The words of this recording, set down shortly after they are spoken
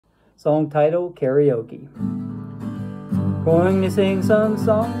Song title, Karaoke. Going to sing some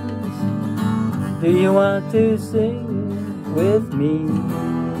songs. Do you want to sing with me?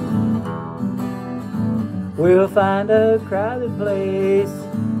 We'll find a crowded place,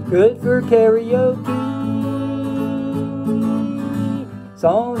 good for karaoke.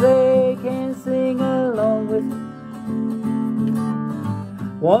 Songs they can sing along with,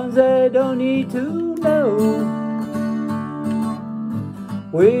 ones they don't need to know.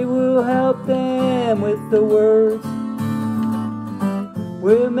 We will help them with the words,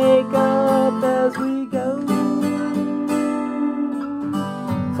 we'll make up as we go.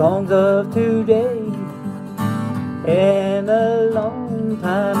 Songs of today and a long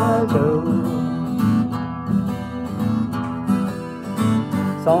time ago.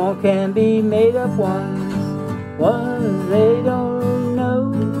 Songs can be made up ones they don't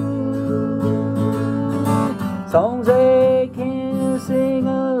know. Songs they can sing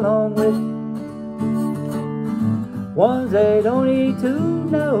along with, ones they don't need to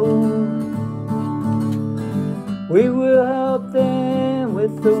know. We will help them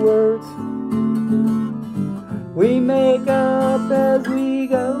with the words, we make up as we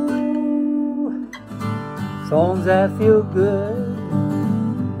go. Songs that feel good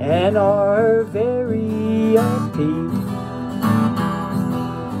and are very upbeat.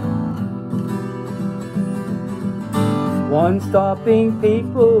 One stopping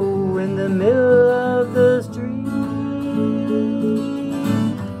people in the middle of the street.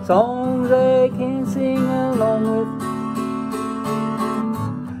 Songs they can sing along with,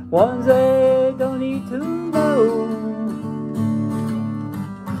 ones they don't need to know.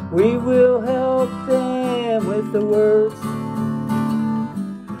 We will help them with the words,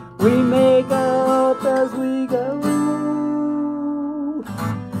 we make up as we go.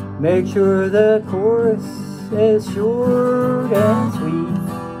 Make sure the chorus is short and sweet,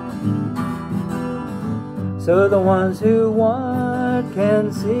 so the ones who want can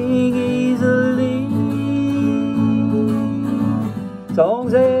sing easily.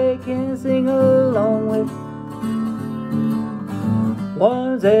 Songs they can sing along with,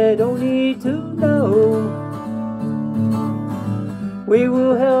 ones they don't need to know. We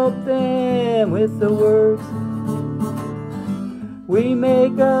will help them with the words, we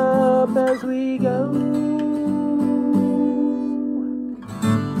make up as we go.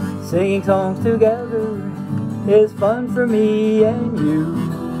 Singing songs together is fun for me and you.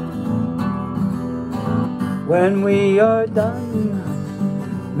 When we are done,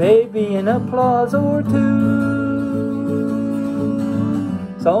 maybe an applause or two.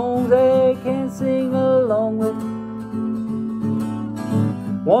 Songs they can sing along with,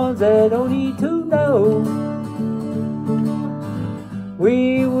 ones they don't need to know.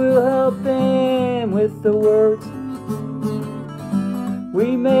 We will help them with the words,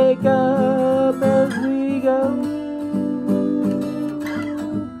 we make up as we go.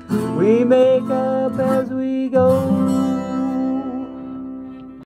 We make up as we go.